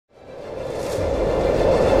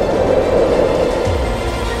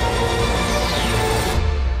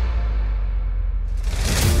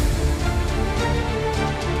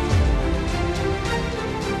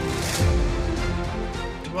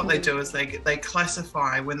do is they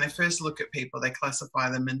classify, when they first look at people, they classify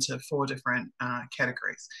them into 4 different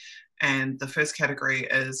categories. And the first category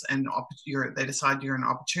is they decide you're an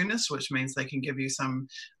opportunist, which means they can give you some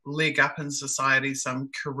leg up in society, some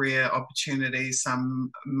career opportunity, some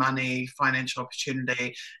money, financial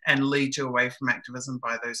opportunity, and lead you away from activism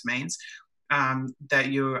by those means. That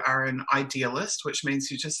you are an idealist, which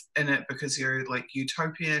means you're just in it because you're like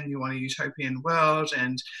utopian, you want a utopian world,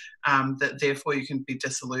 and that therefore you can be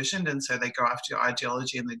disillusioned, and so they go after your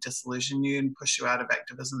ideology and they disillusion you and push you out of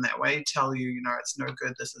activism that way, tell you, you know, it's no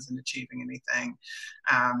good, this isn't achieving anything,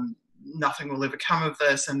 nothing will ever come of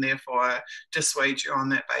this, and therefore dissuade you on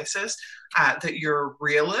that basis. That you're a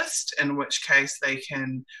realist, in which case they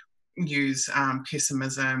can use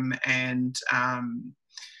pessimism and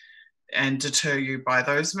deter you by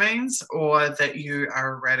those means, or that you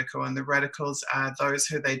are a radical, and the radicals are those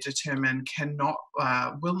who they determine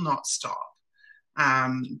will not stop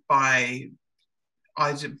by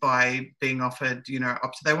being offered, you know,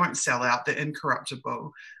 they won't sell out, they're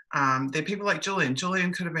incorruptible. They're people like Julian.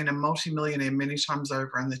 Julian could have been a multi-millionaire many times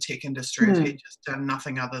over in the tech industry if he'd just done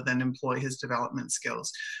nothing other than employ his development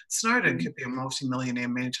skills. Snowden could be a multi-millionaire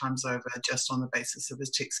many times over just on the basis of his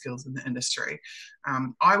tech skills in the industry.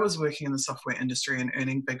 I was working in the software industry and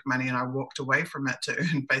earning big money, and I walked away from it to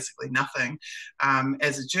earn basically nothing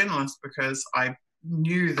as a journalist, because I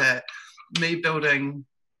knew that me building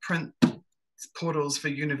print portals for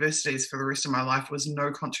universities for the rest of my life was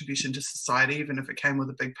no contribution to society, even if it came with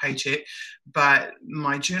a big paycheck. But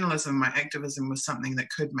my journalism, my activism was something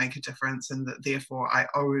that could make a difference, and that therefore I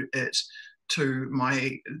owed it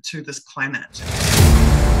to this planet.